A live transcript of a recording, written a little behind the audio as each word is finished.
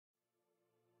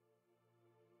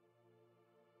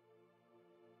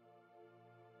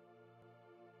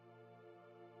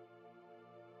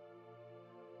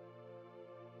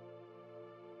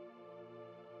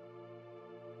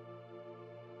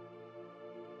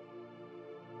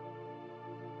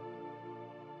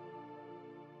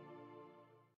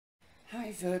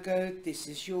Hi Virgo, this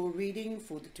is your reading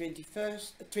for the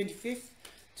 25th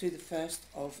to the 1st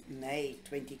of May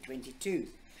 2022.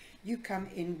 You come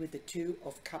in with the Two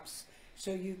of Cups,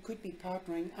 so you could be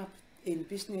partnering up in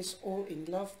business or in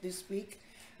love this week.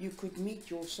 You could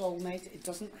meet your soulmate. It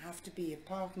doesn't have to be a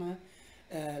partner,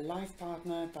 life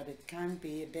partner, but it can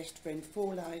be a best friend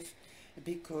for life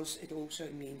because it also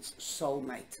means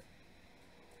soulmate.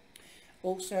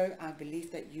 Also, I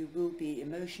believe that you will be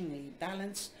emotionally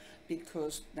balanced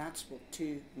because that's what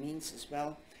two means as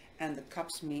well. And the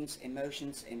cups means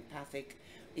emotions, empathic.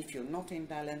 If you're not in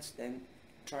balance, then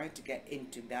try to get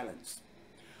into balance.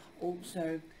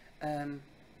 Also,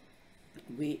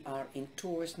 we are in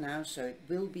Taurus now, so it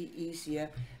will be easier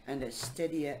and a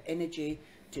steadier energy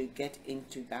to get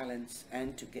into balance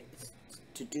and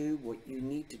to do what you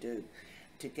need to do,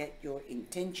 to get your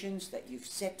intentions that you've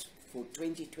set for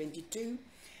 2022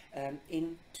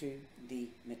 into the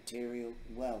material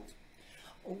world.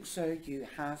 Also, you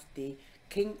have the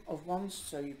King of Wands,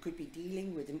 so you could be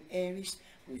dealing with an Aries.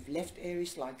 We've left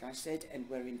Aries, like I said, and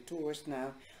we're in Taurus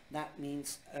now. That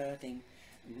means earthing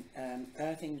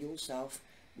yourself,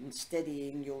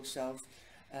 steadying yourself,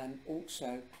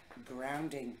 also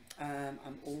grounding.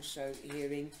 I'm also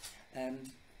hearing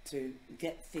to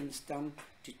get things done,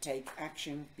 to take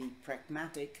action, be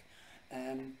pragmatic,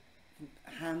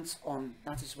 hands-on.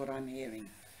 That is what I'm hearing.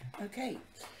 Okay,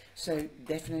 so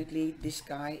definitely this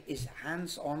guy is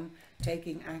hands-on,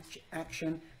 taking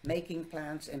action, making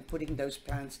plans and putting those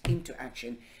plans into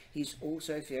action. He's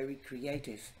also very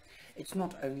creative. It's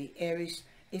not only Aries.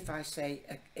 If I say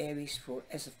Aries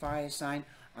as a fire sign,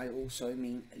 I also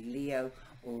mean Leo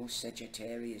or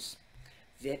Sagittarius.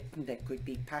 There could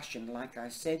be passion, like I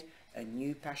said, a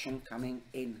new passion coming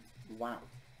in. Wow.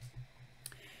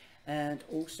 And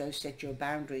also set your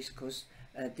boundaries, because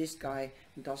this guy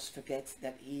does forget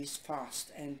that he is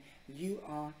fast and you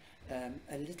are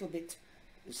a little bit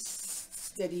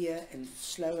steadier and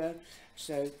slower,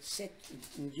 so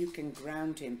you can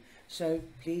ground him. So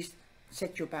please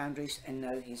set your boundaries and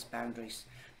know his boundaries.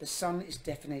 The sun is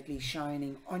definitely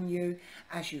shining on you.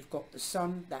 As you've got the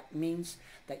sun, that means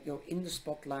that you're in the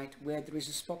spotlight. Where there is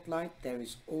a spotlight, there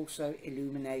is also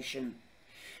illumination.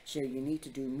 So you need to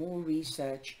do more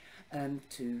research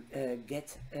to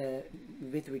get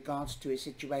with regards to a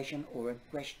situation or a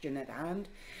question at hand,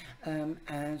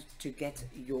 and to get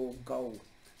your goal,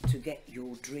 to get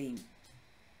your dream.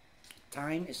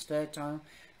 Time is fertile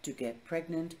to get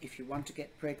pregnant. If you want to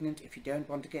get pregnant, if you don't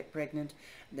want to get pregnant,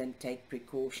 then take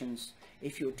precautions.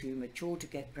 If you're too mature to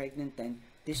get pregnant, then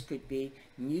this could be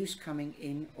news coming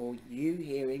in or you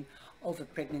hearing of a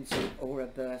pregnancy or a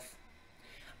birth.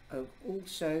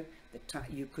 Also,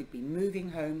 you could be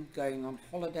moving home, going on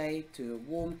holiday to a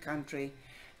warm country,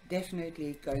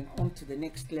 definitely going on to the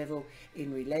next level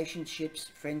in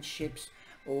relationships, friendships,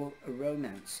 or a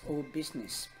romance or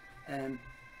business.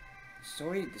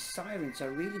 Sorry, the sirens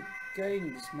are really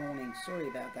going this morning. Sorry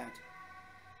about that.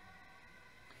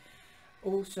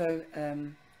 Also,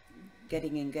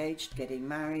 getting engaged, getting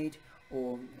married,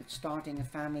 or starting a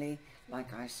family.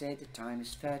 Like I said, the time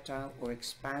is fertile. Or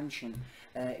expansion,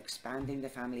 expanding the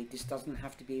family. This doesn't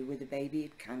have to be with a baby.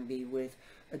 It can be with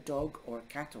a dog or a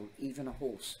cat or even a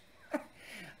horse.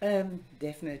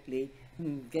 Definitely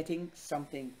getting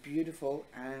something beautiful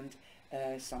and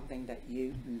something that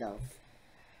you love.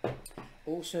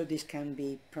 Also, this can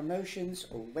be promotions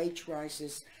or wage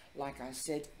rises, like I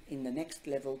said, in the next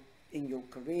level in your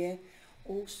career.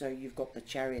 Also, you've got the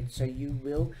Chariot, so you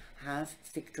will have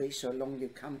victory so long you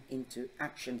come into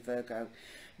action, Virgo.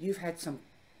 You've had some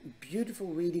beautiful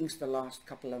readings the last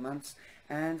couple of months,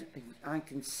 and I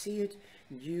can see it.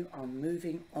 You are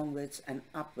moving onwards and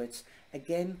upwards.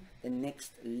 Again, the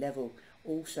next level.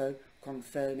 Also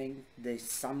confirming the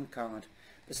Sun card.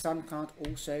 The Sun card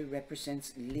also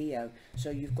represents Leo,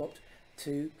 so you've got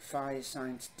two fire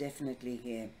signs definitely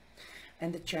here.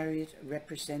 And the Chariot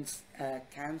represents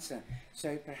Cancer,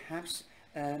 so perhaps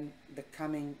the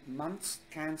coming months,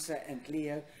 Cancer and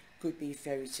Leo could be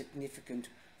very significant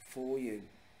for you.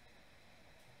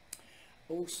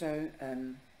 Also,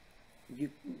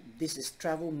 this is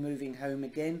travel, moving home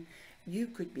again. You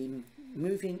could be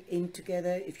moving in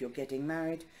together if you're getting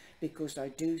married, because I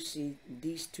do see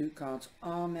these two cards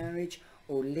are marriage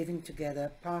or living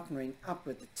together, partnering up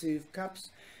with the Two of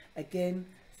Cups. Again,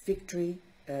 victory,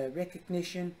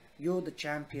 recognition, you're the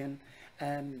champion.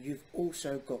 You've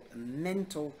also got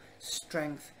mental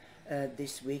strength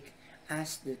this week,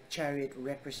 as the Chariot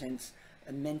represents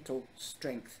a mental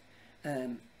strength.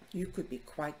 You could be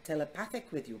quite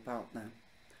telepathic with your partner.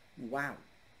 Wow,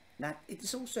 That it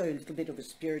is also a little bit of a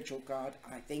spiritual card,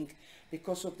 I think,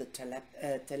 because of the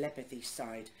telepathy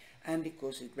side, and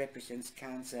because it represents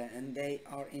Cancer, and they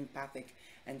are empathic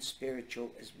and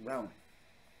spiritual as well.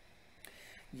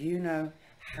 You know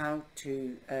how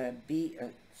to be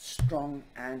strong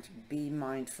and be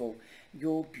mindful.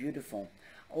 You're beautiful.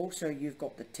 Also, you've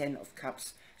got the 10 of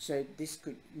Cups, so this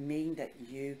could mean that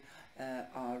you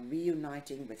are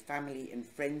reuniting with family and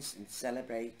friends and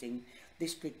celebrating.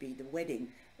 This could be the wedding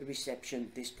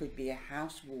reception. This could be a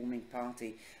housewarming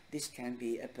party. This can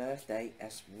be a birthday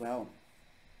as well.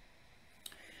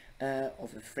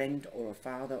 Of a friend or a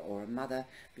father or a mother,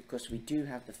 because we do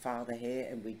have the father here,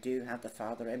 and we do have the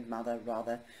father and mother,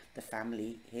 rather, the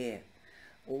family here.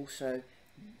 Also,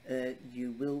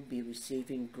 you will be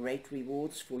receiving great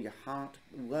rewards for your hard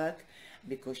work,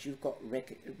 because you've got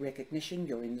recognition.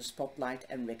 You're in the spotlight,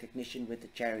 and recognition with the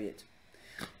Chariot.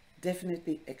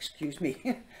 Definitely, excuse me,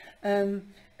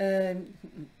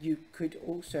 you could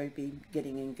also be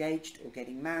getting engaged or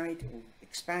getting married, or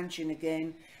expansion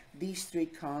again. These 3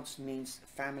 cards means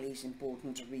family is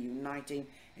important, reuniting,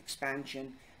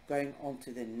 expansion, going on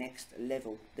to the next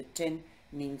level. The 10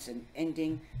 means an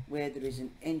ending. Where there is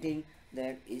an ending,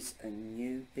 there is a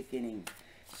new beginning.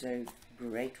 So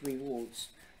great rewards.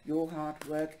 Your hard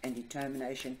work and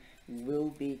determination will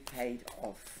be paid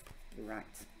off. Right,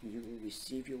 you will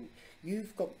receive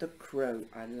you've got the Crow.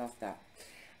 I love that.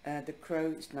 The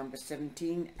Crow is number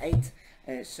 17,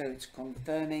 8, so it's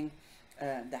confirming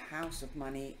the House of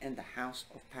Money and the House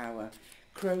of Power.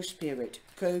 Crow spirit,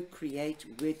 co-create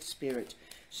with spirit.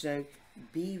 So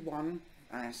be one.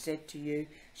 I said to you,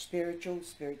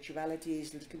 spirituality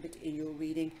is a little bit in your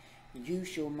reading.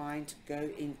 Use your mind, go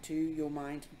into your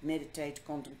mind, meditate,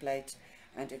 contemplate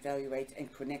and evaluate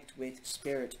and connect with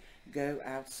spirit. Go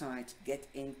outside, get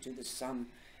into the sun,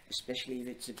 especially if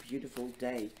it's a beautiful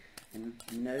day, and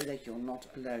know that you're not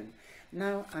alone.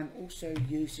 Now I'm also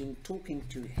using Talking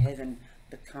to Heaven,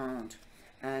 the card,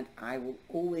 and I will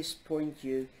always point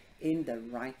you in the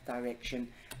right direction,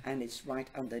 and it's right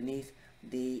underneath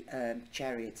the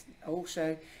Chariot.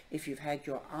 Also, if you've had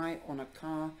your eye on a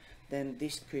car, then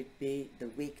this could be the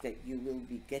week that you will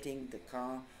be getting the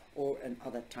car or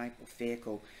another type of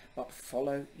vehicle. But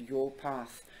follow your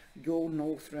path, your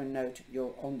northern note.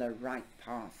 You're on the right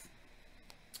path.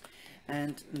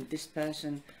 And this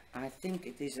person, I think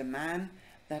it is a man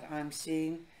that I'm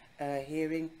seeing,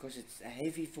 hearing, because it's a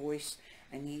heavy voice,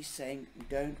 and he's saying,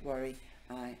 don't worry,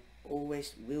 I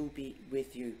always will be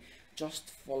with you. Just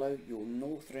follow your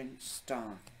northern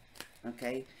star.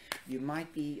 Okay, you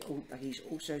might be, he's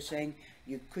also saying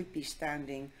you could be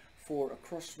standing for a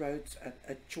crossroads,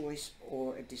 a choice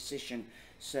or a decision.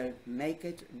 So make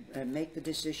the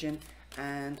decision,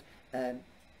 and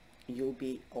you'll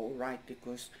be all right,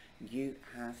 because you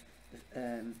have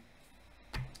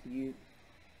you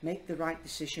make the right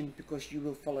decision, because you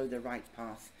will follow the right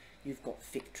path. You've got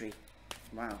victory.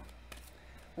 Wow.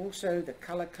 Also, the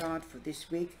color card for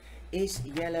this week is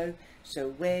yellow,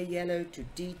 so wear yellow to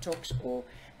detox or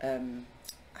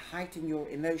heighten your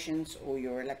emotions or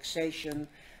your relaxation,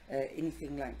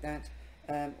 anything like that.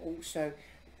 Also,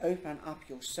 open up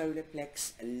your solar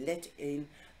plex, let in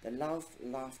the love,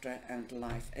 laughter and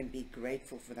life, and be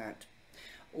grateful for that.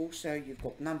 Also, you've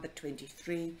got number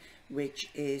 23, which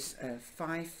is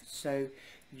 5, so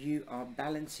you are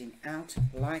balancing out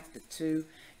like the 2.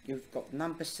 You've got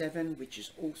number 7, which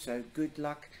is also good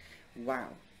luck. Wow,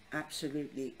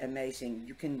 absolutely amazing.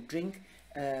 You can drink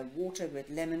water with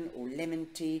lemon or lemon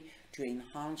tea to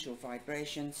enhance your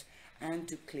vibrations and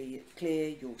to clear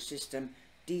your system,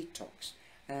 detox,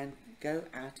 and go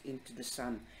out into the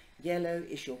sun. Yellow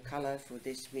is your color for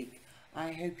this week.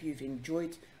 I hope you've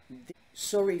enjoyed this.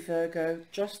 Sorry Virgo,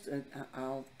 just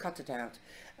I'll cut it out.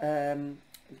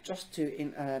 Just to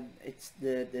it's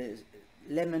the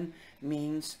lemon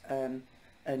means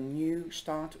a new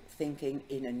start, thinking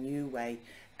in a new way,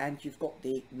 and you've got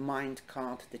the mind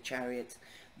card, the Chariot,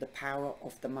 the power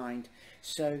of the mind.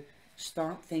 So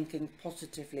start thinking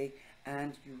positively,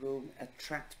 and you will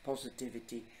attract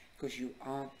positivity, because you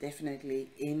are definitely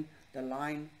in the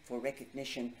line for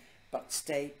recognition. But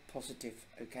stay positive,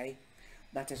 okay?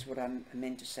 That is what I'm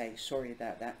meant to say. Sorry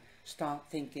about that. Start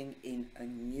thinking in a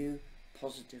new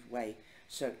positive way.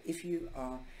 So if you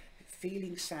are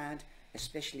feeling sad,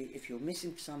 especially if you're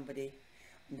missing somebody,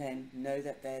 then know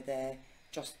that they're there.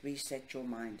 Just reset your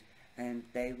mind, and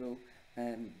they will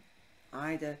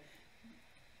either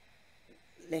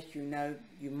let you know.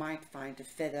 You might find a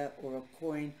feather or a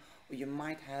coin, or you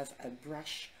might have a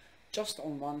brush just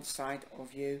on one side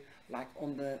of you, like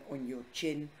on your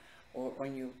chin or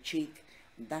on your cheek.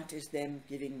 That is them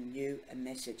giving you a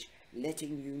message.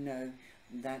 letting you know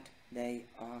that they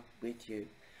are with you.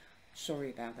 Sorry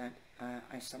about that.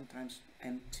 I sometimes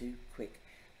am too quick.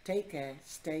 Take care,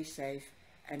 stay safe,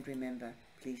 and remember,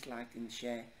 please like and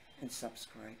share and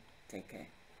subscribe. Take care.